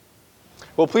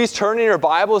Well, please turn in your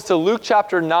Bibles to Luke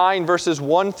chapter 9, verses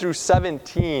 1 through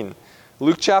 17.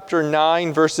 Luke chapter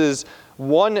 9, verses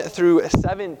 1 through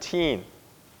 17.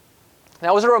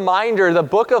 Now, as a reminder, the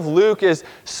book of Luke is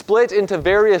split into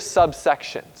various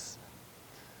subsections.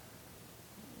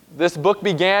 This book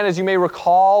began, as you may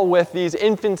recall, with these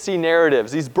infancy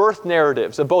narratives, these birth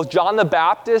narratives of both John the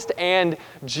Baptist and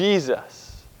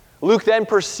Jesus. Luke then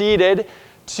proceeded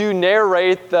to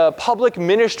narrate the public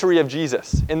ministry of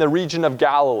Jesus in the region of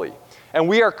Galilee. And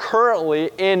we are currently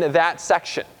in that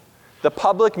section, the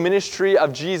public ministry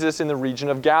of Jesus in the region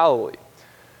of Galilee.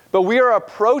 But we are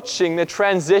approaching the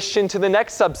transition to the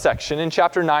next subsection in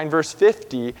chapter 9, verse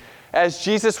 50, as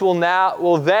Jesus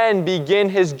will then begin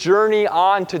his journey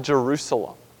on to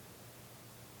Jerusalem.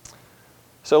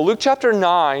 So Luke chapter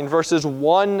 9, verses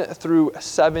 1 through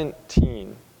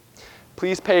 17.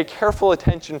 Please pay careful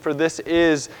attention, for this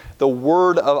is the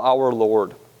word of our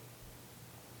Lord.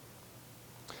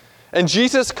 And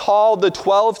Jesus called the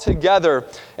 12 together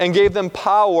and gave them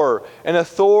power and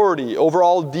authority over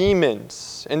all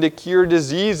demons and to cure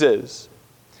diseases.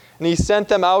 And he sent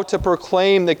them out to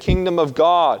proclaim the kingdom of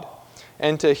God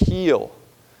and to heal.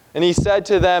 And he said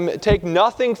to them, "Take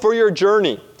nothing for your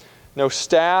journey, no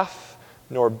staff,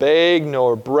 nor bag,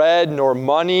 nor bread, nor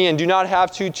money, and do not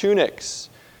have 2 tunics.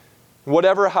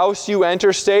 Whatever house you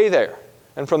enter, stay there,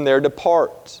 and from there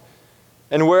depart.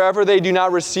 And wherever they do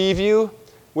not receive you,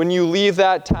 when you leave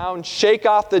that town, shake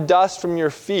off the dust from your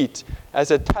feet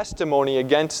as a testimony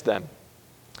against them."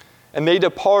 And they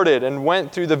departed and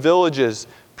went through the villages,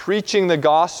 preaching the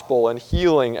gospel and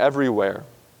healing everywhere.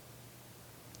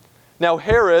 Now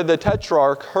Herod the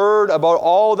Tetrarch heard about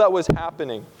all that was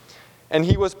happening, and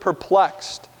he was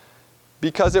perplexed,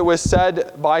 because it was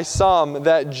said by some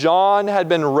that John had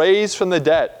been raised from the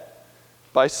dead,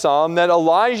 by some that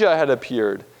Elijah had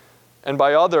appeared, and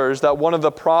by others that one of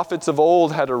the prophets of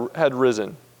old had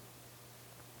risen.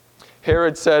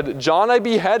 Herod said, "John I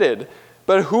beheaded,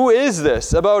 but who is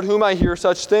this about whom I hear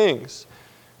such things?"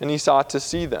 And he sought to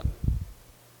see them.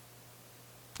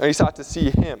 Or he sought to see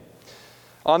him.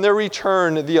 On their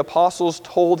return, the apostles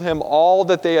told him all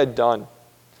that they had done.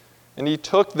 And he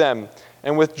took them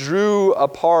and withdrew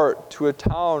apart to a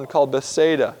town called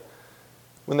Bethsaida.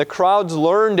 When the crowds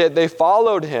learned it, they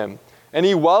followed him, and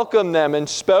he welcomed them and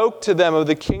spoke to them of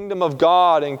the kingdom of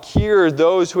God and cured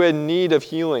those who had need of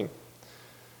healing.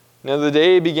 Now the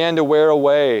day began to wear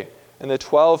away, and the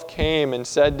 12 came and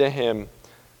said to him,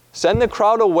 "Send the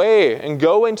crowd away and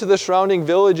go into the surrounding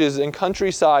villages and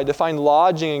countryside to find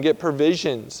lodging and get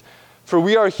provisions, for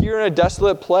we are here in a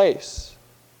desolate place."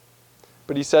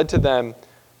 But he said to them,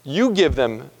 "You give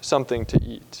them something to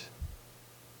eat."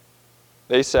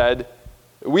 They said,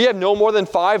 "We have no more than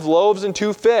 5 loaves and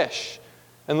 2 fish,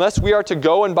 unless we are to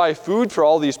go and buy food for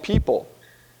all these people."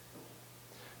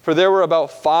 For there were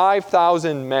about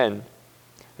 5,000 men.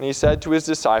 And he said to his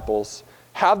disciples,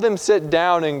 "Have them sit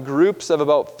down in groups of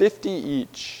about 50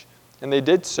 each." And they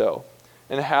did so,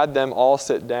 and had them all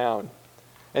sit down.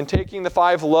 And taking the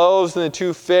 5 loaves and the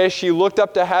 2 fish, he looked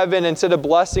up to heaven and said a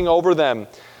blessing over them.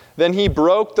 Then he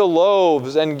broke the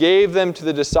loaves and gave them to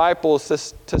the disciples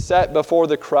to set before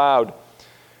the crowd.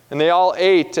 And they all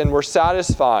ate and were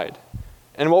satisfied.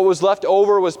 And what was left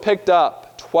over was picked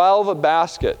up, 12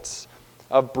 baskets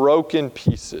of broken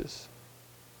pieces.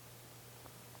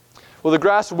 Well, the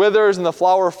grass withers and the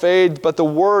flower fades, but the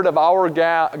word of our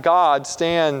God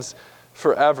stands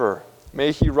forever.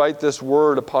 May he write this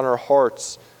word upon our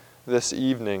hearts this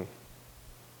evening.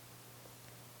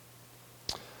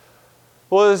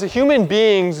 Well, as human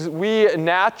beings, we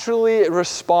naturally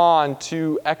respond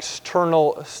to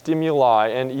external stimuli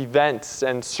and events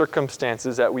and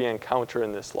circumstances that we encounter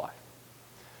in this life.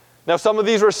 Now, some of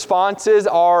these responses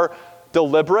are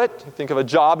deliberate. Think of a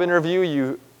job interview.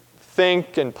 You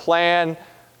think and plan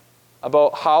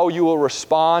about how you will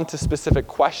respond to specific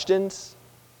questions,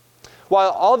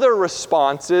 while other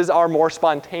responses are more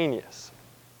spontaneous.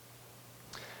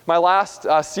 My last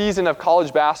season of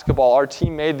college basketball, our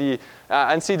team made the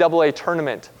NCAA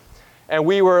tournament, and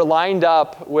we were lined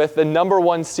up with the number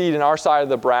 1 seed in our side of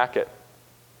the bracket.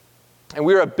 And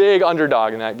we were a big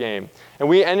underdog in that game. And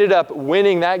we ended up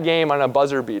winning that game on a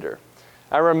buzzer beater.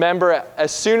 I remember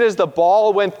as soon as the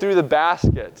ball went through the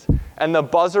basket and the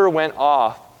buzzer went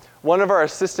off, one of our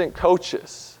assistant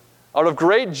coaches, out of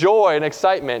great joy and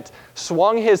excitement,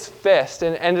 swung his fist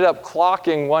and ended up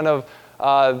clocking one of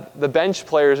the bench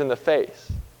players in the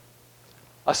face.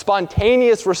 A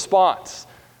spontaneous response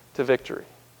to victory.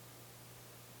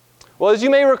 Well, as you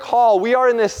may recall, we are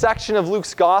in this section of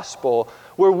Luke's gospel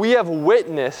where we have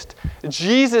witnessed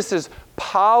Jesus'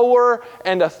 power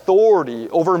and authority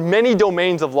over many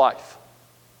domains of life.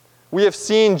 We have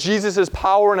seen Jesus'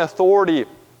 power and authority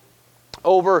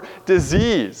over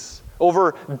disease,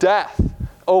 over death,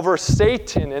 over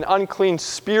Satan and unclean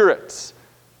spirits,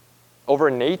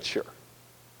 over nature.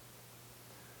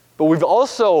 But we've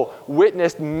also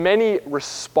witnessed many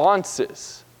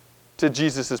responses to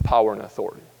Jesus' power and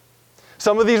authority.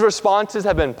 Some of these responses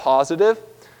have been positive.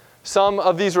 Some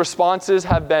of these responses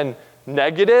have been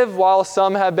negative, while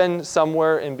some have been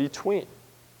somewhere in between.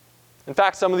 In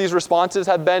fact, some of these responses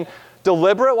have been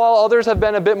deliberate, while others have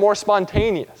been a bit more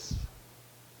spontaneous.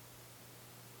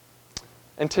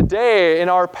 And today, in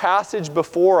our passage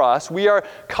before us, we are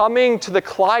coming to the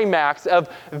climax of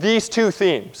these two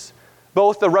themes,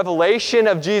 both the revelation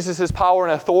of Jesus' power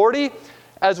and authority,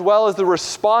 as well as the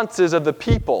responses of the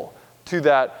people to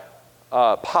that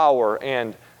power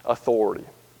and authority.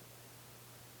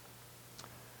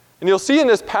 And you'll see in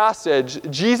this passage,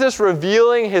 Jesus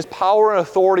revealing his power and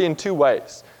authority in two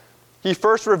ways. He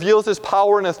first reveals his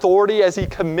power and authority as he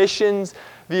commissions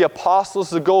the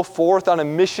apostles to go forth on a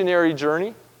missionary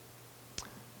journey.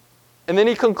 And then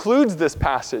he concludes this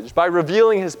passage by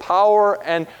revealing his power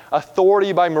and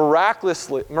authority by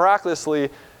miraculously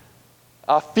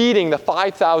feeding the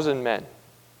 5,000 men.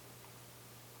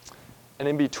 And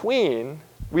in between,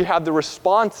 we have the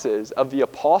responses of the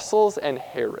apostles and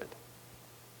Herod.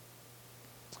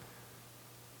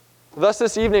 Thus,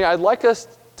 this evening, I'd like us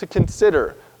to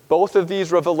consider both of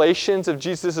these revelations of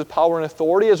Jesus' power and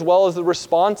authority, as well as the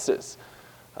responses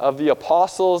of the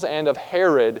apostles and of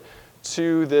Herod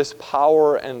to this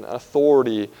power and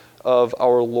authority of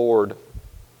our Lord.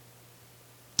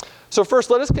 So first,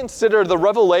 let us consider the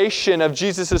revelation of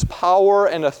Jesus' power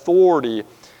and authority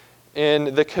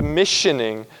in the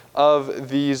commissioning of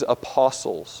these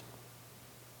apostles.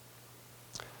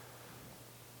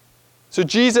 So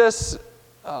Jesus,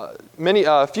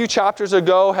 a few chapters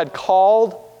ago, had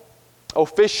called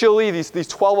officially these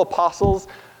 12 apostles.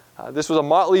 This was a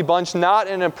motley bunch, not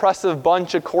an impressive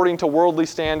bunch according to worldly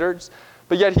standards,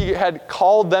 but yet he had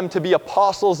called them to be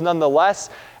apostles nonetheless.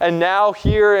 And now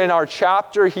here in our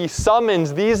chapter, he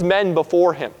summons these men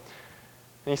before him.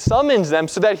 And he summons them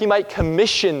so that he might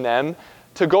commission them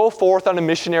to go forth on a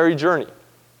missionary journey.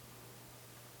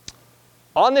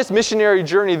 On this missionary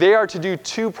journey, they are to do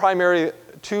two primary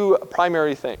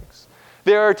things.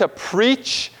 They are to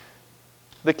preach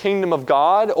the kingdom of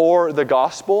God, or the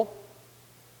gospel,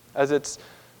 as it's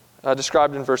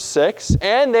described in verse 6,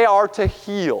 and they are to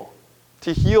heal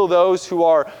those who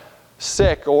are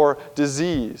sick or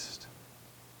diseased.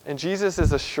 And Jesus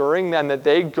is assuring them that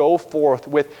they go forth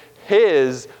with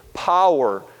his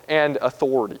power and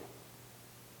authority.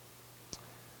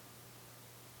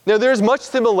 Now, there's much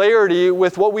similarity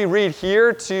with what we read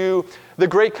here to the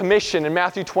Great Commission in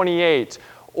Matthew 28,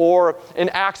 or in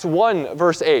Acts 1,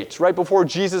 verse 8, right before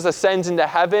Jesus ascends into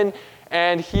heaven,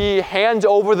 and he hands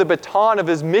over the baton of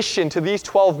his mission to these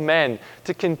 12 men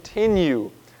to continue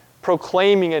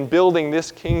proclaiming and building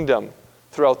this kingdom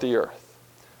throughout the earth.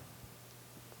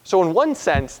 So in one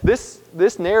sense,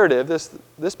 this narrative,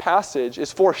 this passage,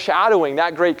 is foreshadowing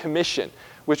that Great Commission,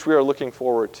 which we are looking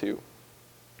forward to.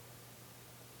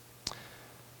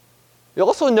 You'll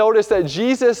also notice that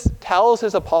Jesus tells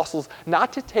his apostles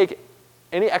not to take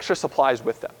any extra supplies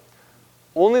with them.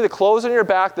 Only the clothes on your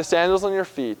back, the sandals on your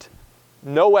feet,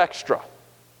 no extra.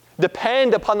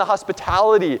 Depend upon the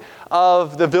hospitality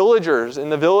of the villagers in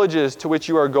the villages to which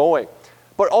you are going.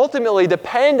 But ultimately,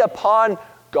 depend upon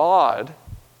God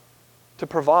to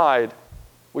provide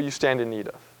what you stand in need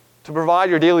of, to provide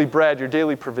your daily bread, your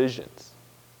daily provisions.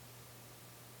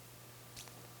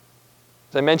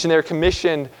 As I mentioned, they're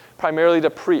commissioned primarily to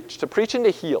preach and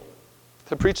to heal,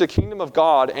 to preach the kingdom of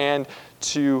God and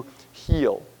to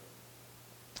heal.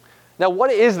 Now,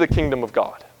 what is the kingdom of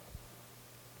God?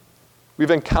 We've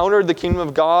encountered the kingdom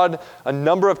of God a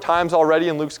number of times already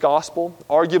in Luke's gospel.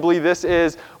 Arguably, this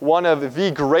is one of the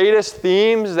greatest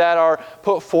themes that are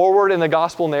put forward in the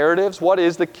gospel narratives. What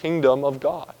is the kingdom of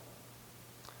God?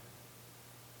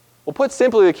 Well, put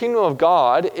simply, the kingdom of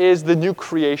God is the new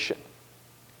creation,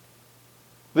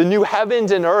 the new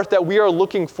heavens and earth that we are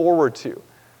looking forward to.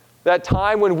 That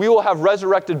time when we will have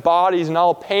resurrected bodies and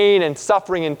all pain and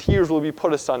suffering and tears will be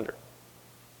put asunder.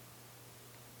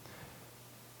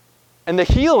 And the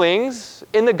healings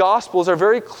in the Gospels are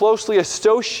very closely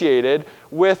associated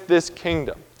with this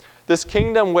kingdom. This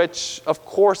kingdom which, of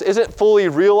course, isn't fully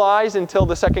realized until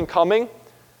the second coming.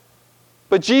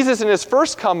 But Jesus in his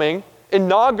first coming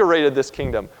inaugurated this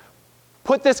kingdom,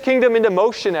 put this kingdom into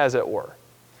motion, as it were.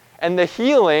 And the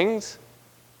healings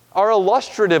are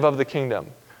illustrative of the kingdom,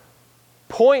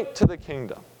 point to the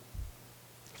kingdom.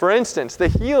 For instance, the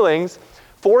healings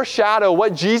foreshadow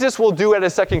what Jesus will do at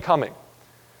his second coming,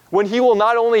 when he will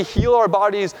not only heal our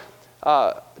bodies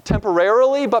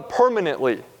temporarily, but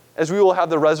permanently, as we will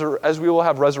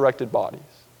have resurrected bodies.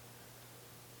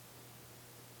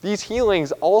 These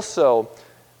healings also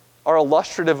are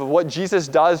illustrative of what Jesus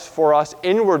does for us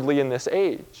inwardly in this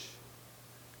age.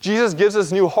 Jesus gives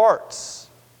us new hearts.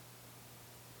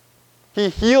 He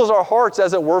heals our hearts,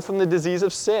 as it were, from the disease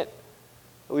of sin,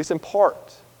 at least in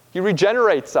part. He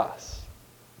regenerates us.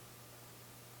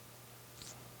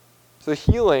 So the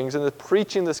healings and the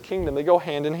preaching of this kingdom, they go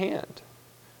hand in hand.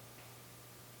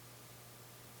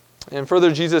 And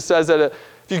further, Jesus says that if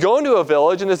you go into a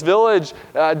village and this village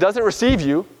doesn't receive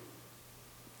you,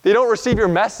 they don't receive your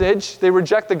message, they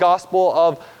reject the gospel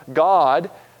of God,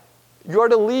 you are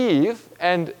to leave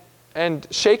and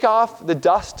shake off the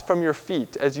dust from your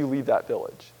feet as you leave that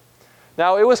village.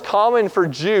 Now, it was common for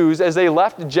Jews, as they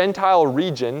left Gentile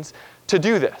regions, to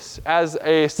do this as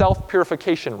a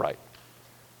self-purification rite.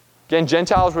 Again,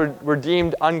 Gentiles were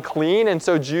deemed unclean, and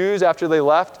so Jews, after they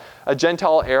left a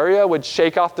Gentile area, would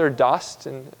shake off their dust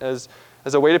as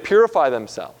a way to purify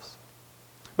themselves.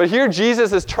 But here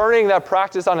Jesus is turning that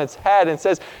practice on its head and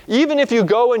says, even if you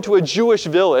go into a Jewish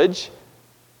village,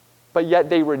 but yet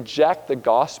they reject the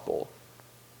gospel,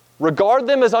 regard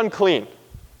them as unclean.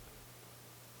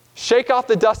 Shake off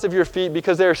the dust of your feet,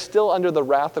 because they are still under the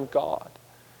wrath of God.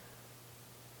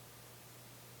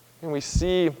 And we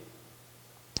see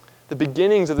the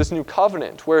beginnings of this new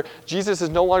covenant, where Jesus is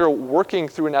no longer working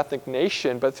through an ethnic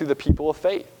nation, but through the people of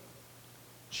faith,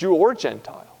 Jew or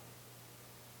Gentile.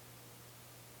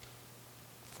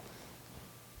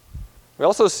 We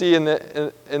also see in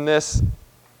this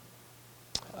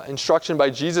instruction by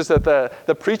Jesus that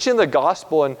the preaching of the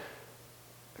gospel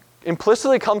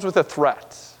implicitly comes with a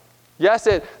threat. Yes,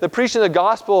 the preaching of the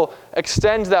gospel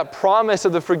extends that promise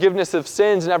of the forgiveness of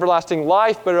sins and everlasting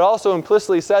life, but it also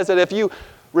implicitly says that if you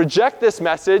reject this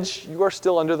message, you are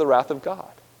still under the wrath of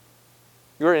God.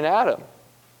 You are in Adam.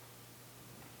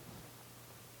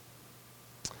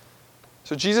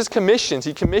 So Jesus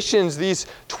commissions these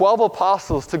 12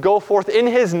 apostles to go forth in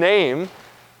his name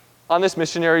on this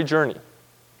missionary journey.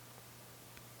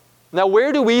 Now,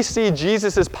 where do we see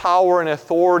Jesus' power and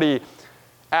authority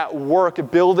at work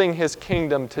building his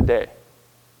kingdom today?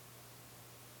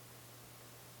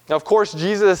 Now, of course,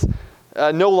 Jesus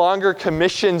no longer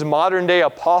commissions modern-day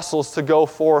apostles to go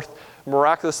forth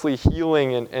miraculously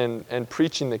healing and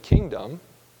preaching the kingdom.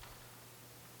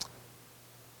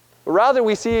 But rather,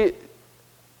 we see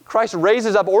Christ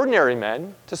raises up ordinary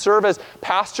men to serve as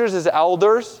pastors, as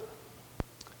elders,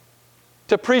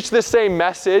 to preach this same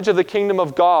message of the kingdom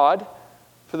of God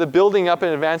for the building up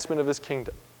and advancement of his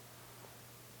kingdom.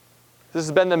 This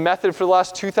has been the method for the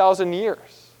last 2,000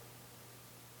 years.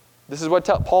 This is what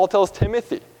Paul tells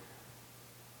Timothy,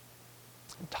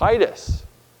 Titus.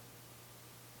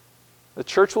 The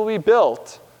church will be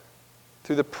built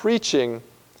through the preaching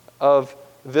of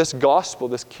this gospel,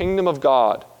 this kingdom of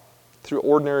God, through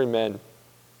ordinary men.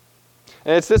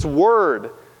 And it's this word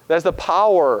that has the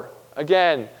power,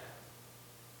 again,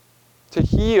 to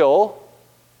heal,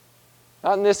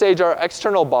 not in this age our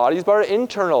external bodies, but our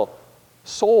internal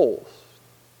souls,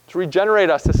 to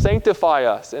regenerate us, to sanctify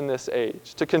us in this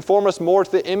age, to conform us more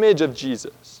to the image of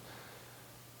Jesus.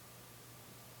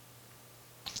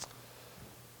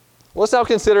 Let's now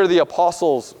consider the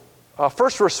apostles'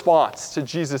 first response to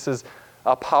Jesus'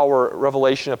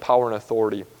 revelation of power and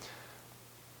authority.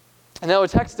 And now the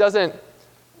text doesn't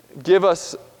give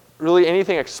us really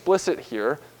anything explicit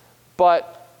here,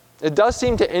 but it does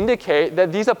seem to indicate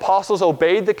that these apostles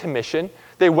obeyed the commission.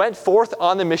 They went forth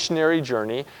on the missionary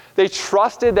journey. They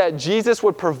trusted that Jesus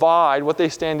would provide what they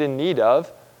stand in need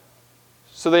of.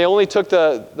 So they only took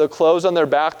the clothes on their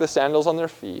back, the sandals on their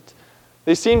feet.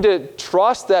 They seemed to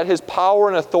trust that his power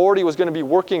and authority was going to be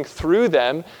working through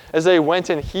them as they went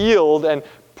and healed and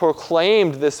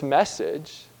proclaimed this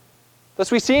message.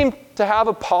 Thus, we seem to have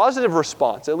a positive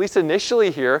response, at least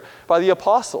initially here, by the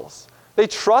apostles. They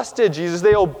trusted Jesus.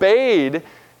 They obeyed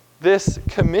this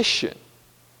commission.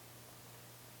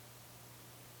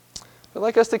 I'd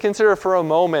like us to consider for a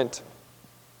moment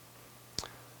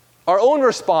our own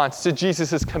response to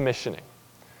Jesus' commissioning.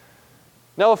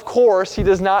 Now, of course, he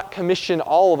does not commission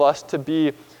all of us to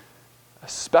be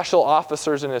special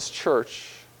officers in his church,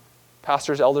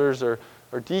 pastors, elders, or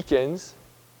deacons.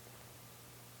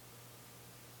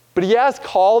 But he has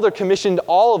called or commissioned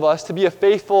all of us to be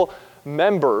faithful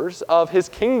members of his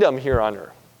kingdom here on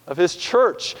earth, of his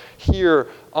church here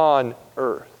on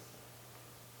earth.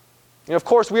 And of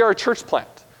course, we are a church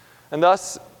plant. And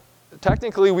thus,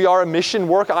 technically, we are a mission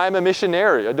work. I am a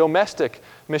missionary, a domestic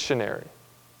missionary.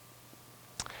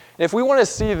 And if we want to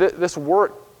see this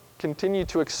work continue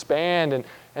to expand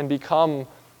and become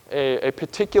a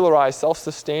particularized,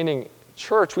 self-sustaining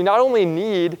church, we not only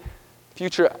need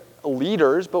future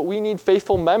leaders, but we need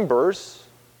faithful members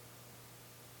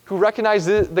who recognize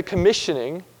the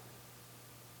commissioning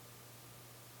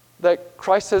that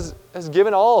Christ has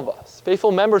given all of us.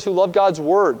 Faithful members who love God's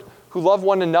word, who love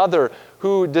one another,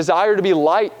 who desire to be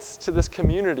lights to this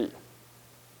community,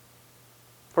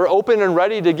 who are open and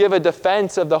ready to give a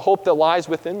defense of the hope that lies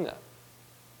within them.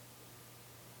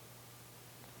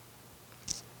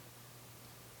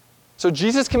 So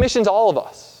Jesus commissions all of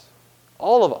us.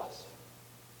 All of us.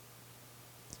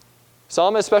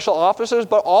 Some as special officers,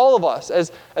 but all of us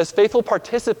as faithful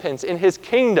participants in his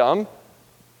kingdom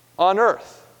on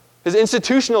earth. His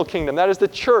institutional kingdom, that is the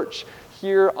church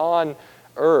here on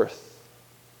earth.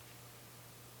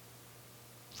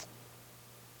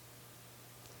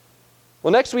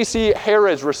 Well, next we see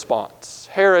Herod's response.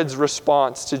 Herod's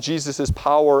response to Jesus'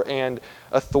 power and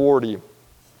authority.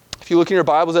 If you look in your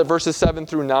Bibles at verses 7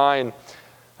 through 9,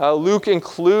 Luke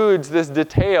includes this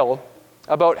detail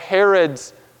about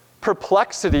Herod's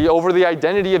perplexity over the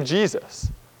identity of Jesus.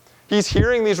 He's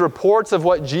hearing these reports of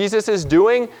what Jesus is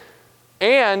doing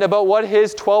and about what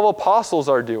his 12 apostles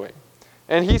are doing.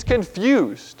 And he's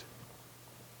confused.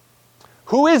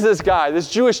 Who is this guy,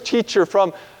 this Jewish teacher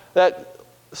from that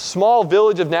small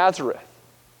village of Nazareth?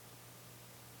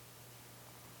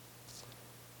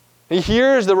 He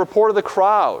hears the report of the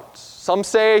crowds. Some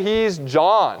say he's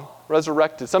John,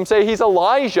 resurrected. Some say he's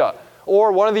Elijah,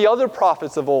 or one of the other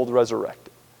prophets of old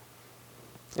resurrected.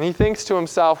 And he thinks to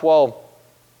himself, well,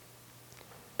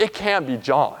 it can't be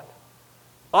John.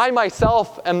 I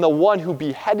myself am the one who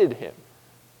beheaded him.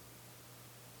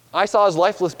 I saw his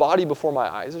lifeless body before my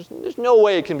eyes. There's no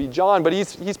way it can be John, but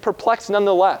he's perplexed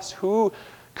nonetheless. Who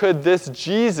could this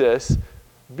Jesus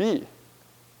be?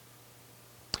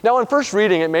 Now, on first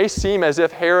reading, it may seem as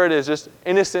if Herod is just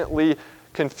innocently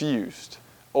confused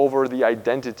over the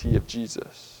identity of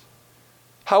Jesus.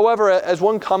 However, as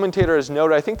one commentator has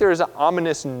noted, I think there is an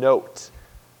ominous note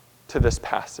to this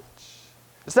passage.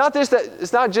 It's not just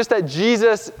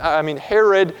that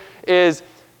Herod is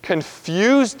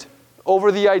confused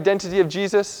over the identity of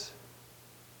Jesus.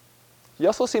 He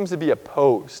also seems to be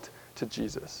opposed to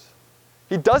Jesus.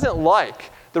 He doesn't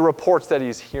like the reports that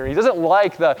he's hearing. He doesn't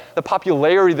like the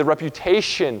popularity, the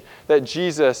reputation that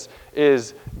Jesus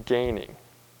is gaining.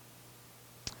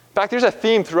 In fact, there's a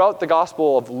theme throughout the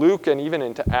Gospel of Luke and even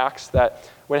into Acts that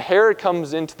when Herod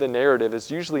comes into the narrative, it's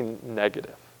usually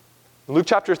negative. In Luke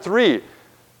chapter 3,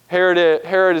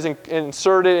 Herod is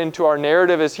inserted into our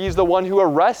narrative as he's the one who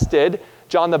arrested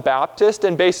John the Baptist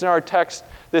and, based on our text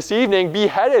this evening,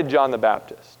 beheaded John the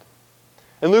Baptist.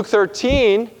 In Luke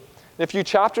 13, in a few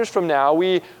chapters from now,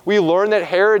 we learn that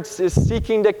Herod is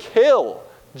seeking to kill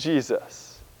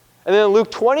Jesus. And then in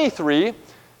Luke 23,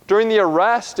 during the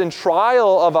arrest and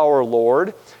trial of our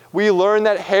Lord, we learn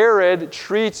that Herod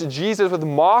treats Jesus with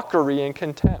mockery and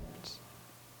contempt.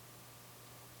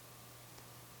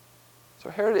 So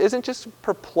Herod isn't just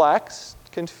perplexed,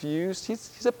 confused,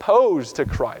 he's opposed to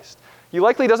Christ. He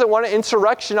likely doesn't want an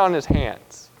insurrection on his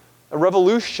hands, a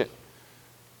revolution.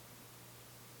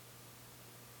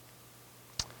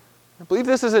 I believe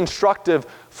this is instructive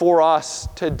for us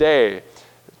today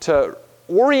to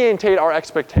orientate our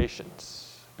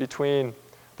expectations between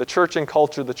the church and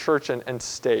culture, the church and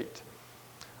state.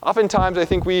 Oftentimes, I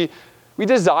think we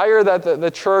desire that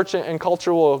the church and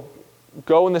culture will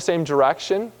go in the same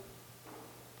direction.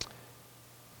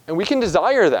 And we can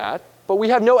desire that, but we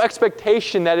have no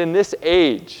expectation that in this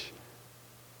age,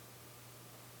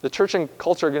 the church and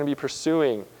culture are going to be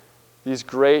pursuing these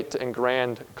great and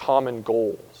grand common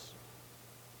goals.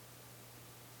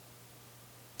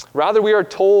 Rather, we are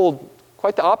told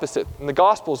quite the opposite. In the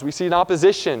Gospels, we see an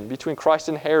opposition between Christ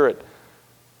and Herod.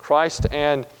 Christ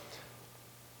and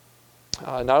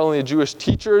not only the Jewish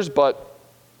teachers, but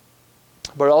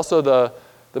also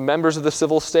the members of the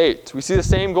civil state. We see the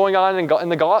same going on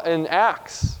in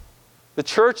Acts. The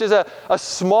church is a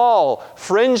small,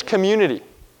 fringe community.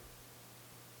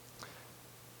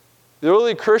 The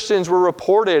early Christians were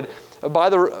reported by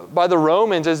the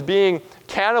Romans as being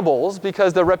cannibals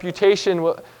because the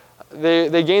reputation,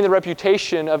 they gained the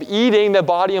reputation of eating the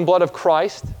body and blood of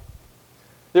Christ.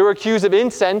 They were accused of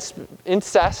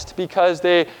incest because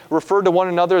they referred to one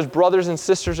another as brothers and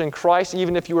sisters in Christ,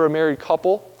 even if you were a married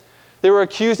couple. They were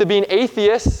accused of being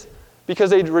atheists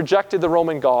because they rejected the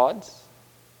Roman gods.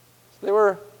 They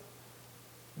were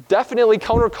definitely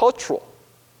countercultural.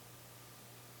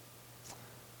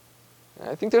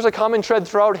 I think there's a common thread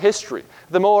throughout history.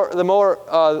 The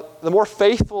more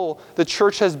faithful the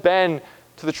church has been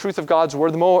to the truth of God's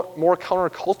word, the more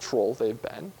countercultural they've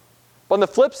been. But on the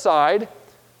flip side,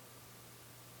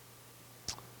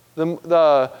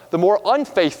 the more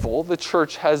unfaithful the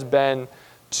church has been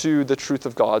to the truth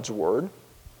of God's word,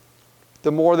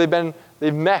 the more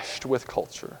they've meshed with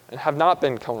culture and have not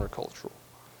been countercultural.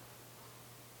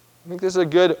 I think this is a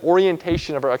good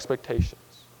orientation of our expectations.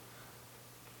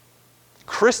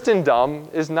 Christendom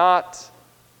is not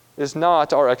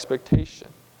our expectation.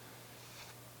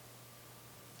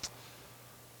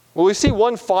 Well, we see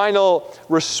one final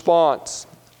response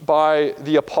by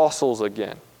the apostles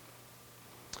again.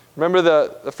 Remember,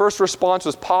 the first response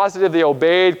was positive. They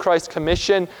obeyed Christ's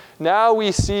commission. Now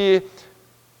we see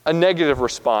a negative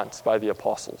response by the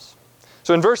apostles.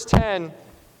 So in verse 10,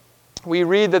 we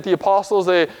read that the apostles,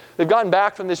 they've gotten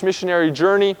back from this missionary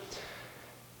journey,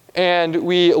 and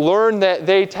we learn that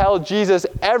they tell Jesus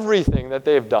everything that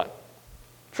they've done.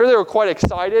 Sure, they were quite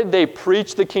excited. They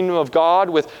preached the kingdom of God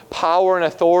with power and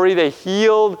authority. They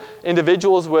healed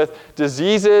individuals with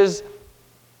diseases.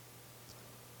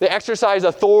 They exercised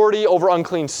authority over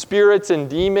unclean spirits and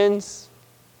demons.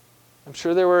 I'm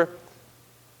sure they were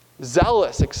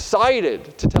zealous,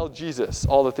 excited to tell Jesus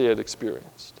all that they had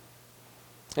experienced.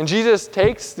 And Jesus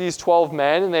takes these 12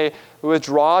 men and they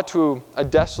withdraw to a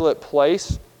desolate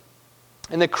place.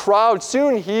 And the crowd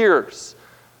soon hears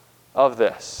of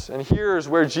this and hears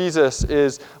where Jesus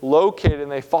is located, and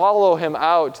they follow him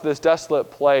out to this desolate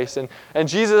place. And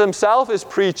Jesus himself is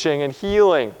preaching and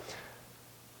healing.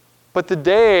 But the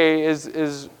day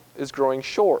is growing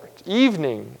short.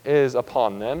 Evening is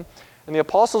upon them. And the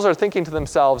apostles are thinking to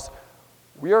themselves,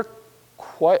 we're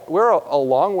a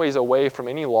long ways away from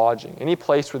any lodging, any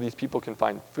place where these people can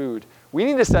find food. We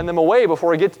need to send them away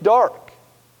before it gets dark.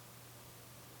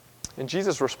 And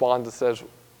Jesus responds and says,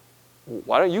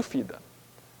 why don't you feed them?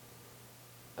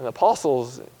 And the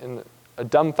apostles, in a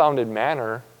dumbfounded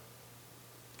manner,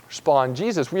 respond,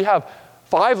 Jesus, we have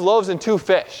 5 loaves and 2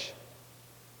 fish.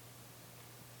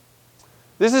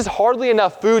 This is hardly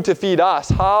enough food to feed us.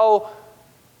 How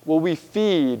will we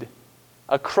feed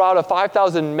a crowd of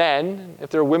 5,000 men? If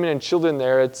there are women and children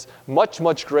there, it's much,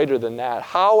 much greater than that.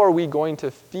 How are we going to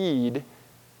feed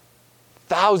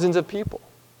thousands of people?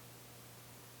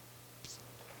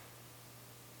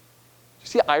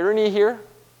 See irony here?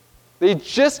 They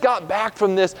just got back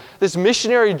from this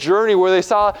missionary journey where they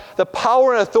saw the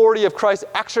power and authority of Christ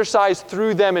exercised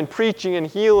through them in preaching and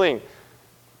healing,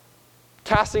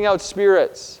 casting out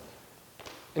spirits.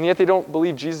 And yet they don't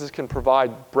believe Jesus can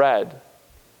provide bread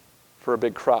for a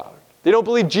big crowd. They don't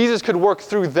believe Jesus could work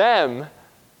through them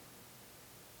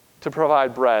to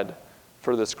provide bread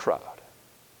for this crowd.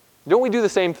 Don't we do the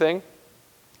same thing?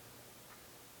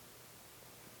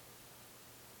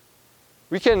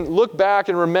 We can look back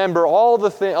and remember all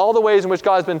the ways in which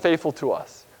God has been faithful to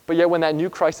us. But yet when that new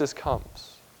crisis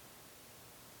comes,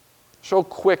 so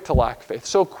quick to lack faith,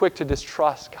 so quick to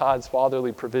distrust God's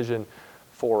fatherly provision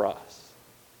for us.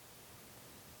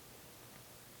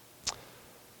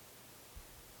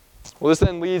 Well, this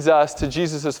then leads us to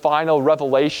Jesus' final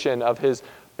revelation of his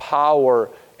power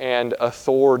and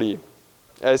authority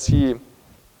as he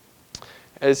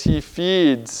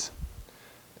feeds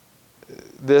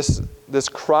this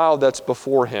crowd that's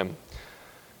before him.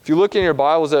 If you look in your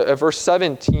Bibles at verse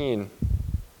 17,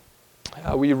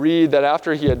 we read that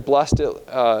after he had blessed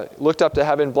it, looked up to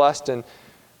heaven, blessed, and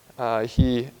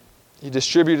he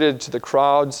distributed to the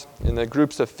crowds in the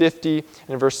groups of 50. And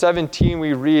in verse 17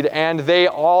 we read, and they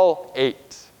all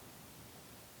ate.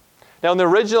 Now in the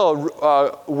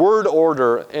original word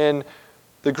order in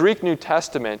the Greek New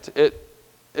Testament, it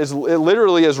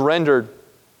literally is rendered,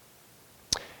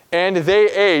 and they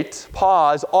ate,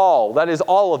 pause, all. That is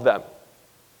all of them.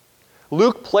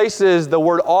 Luke places the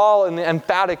word all in the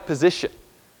emphatic position.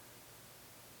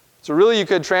 So really you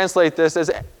could translate this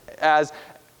as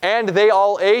and they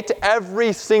all ate,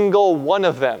 every single one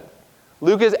of them.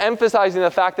 Luke is emphasizing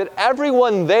the fact that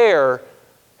everyone there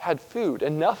had food,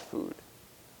 enough food,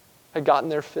 had gotten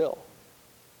their fill.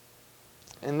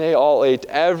 And they all ate,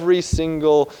 every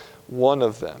single one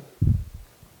of them.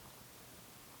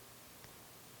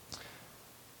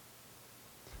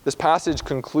 This passage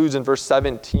concludes in verse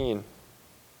 17,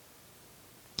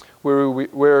 where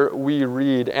we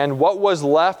read, and what was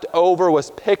left over was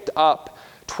picked up,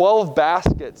 12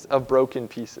 baskets of broken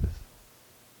pieces.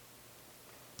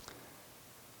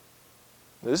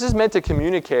 This is meant to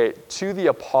communicate to the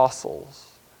apostles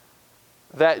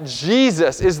that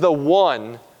Jesus is the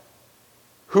one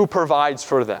who provides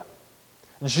for them.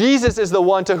 Jesus is the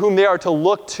one to whom they are to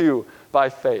look to by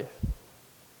faith.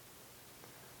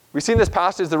 We see in this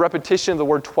passage the repetition of the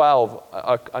word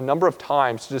 12 a number of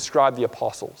times to describe the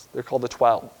apostles. They're called the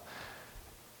 12.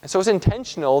 And so it's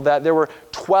intentional that there were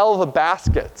 12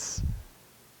 baskets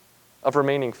of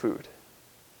remaining food.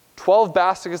 12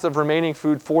 baskets of remaining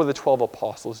food for the 12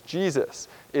 apostles. Jesus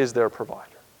is their provider.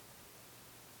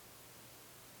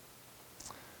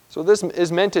 So this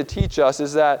is meant to teach us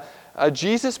is that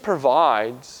Jesus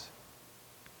provides,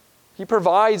 he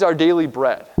provides our daily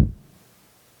bread.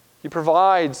 He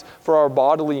provides for our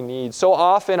bodily needs. So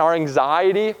often our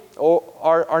anxiety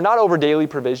are not over daily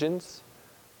provisions.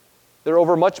 They're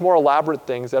over much more elaborate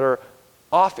things that are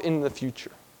off in the future.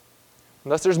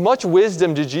 And thus there's much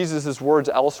wisdom to Jesus' words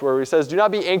elsewhere where he says, do not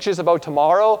be anxious about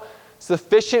tomorrow.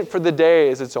 Sufficient for the day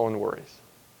is its own worries.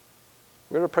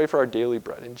 We're going to pray for our daily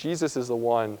bread. And Jesus is the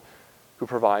one who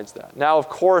provides that. Now, of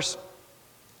course,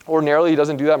 ordinarily he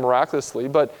doesn't do that miraculously,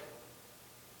 but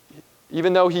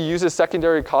even though he uses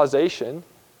secondary causation,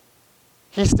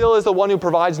 he still is the one who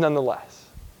provides nonetheless.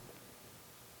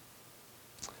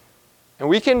 And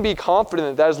we can be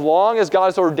confident that as long as God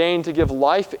is ordained to give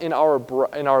life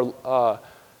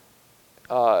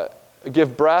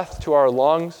give breath to our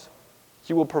lungs,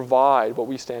 he will provide what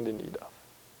we stand in need of.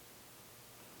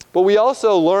 But we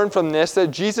also learn from this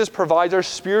that Jesus provides our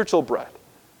spiritual bread,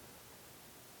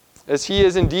 as he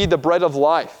is indeed the bread of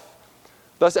life.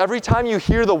 Thus, every time you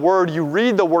hear the word, you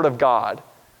read the word of God,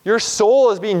 your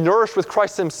soul is being nourished with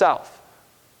Christ himself.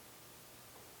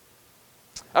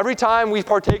 Every time we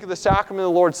partake of the sacrament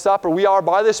of the Lord's Supper, we are,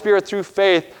 by the Spirit through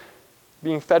faith,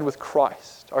 being fed with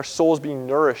Christ. Our soul is being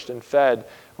nourished and fed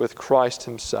with Christ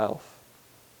himself.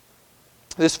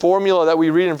 This formula that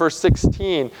we read in verse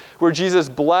 16, where Jesus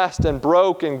blessed and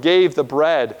broke and gave the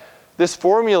bread, this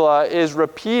formula is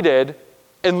repeated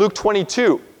in Luke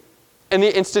 22. In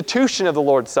the institution of the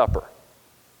Lord's Supper.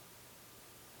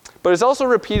 But it's also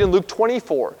repeated in Luke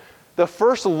 24, the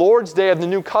first Lord's Day of the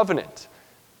New Covenant,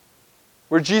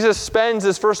 where Jesus spends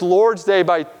his first Lord's Day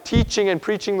by teaching and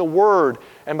preaching the Word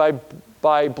and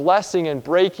by blessing and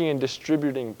breaking and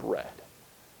distributing bread.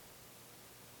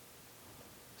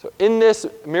 So in this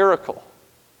miracle,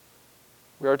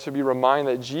 we are to be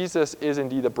reminded that Jesus is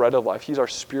indeed the bread of life. He's our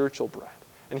spiritual bread.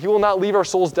 And he will not leave our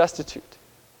souls destitute.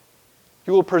 He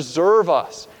will preserve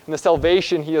us in the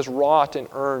salvation he has wrought and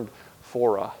earned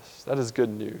for us. That is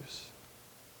good news.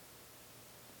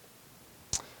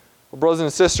 Well, brothers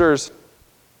and sisters,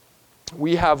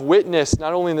 we have witnessed,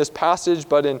 not only in this passage,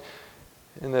 but in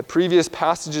the previous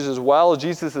passages as well,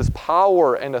 Jesus'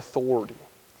 power and authority.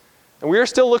 And we are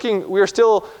still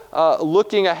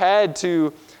looking ahead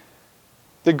to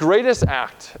the greatest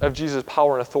act of Jesus'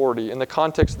 power and authority in the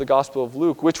context of the Gospel of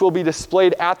Luke, which will be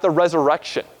displayed at the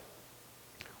resurrection,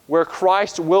 where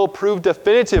Christ will prove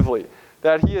definitively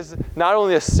that he is not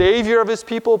only the Savior of his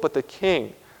people, but the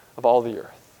King of all the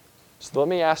earth. So let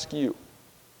me ask you,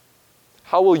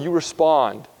 how will you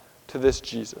respond to this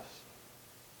Jesus?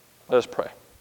 Let us pray.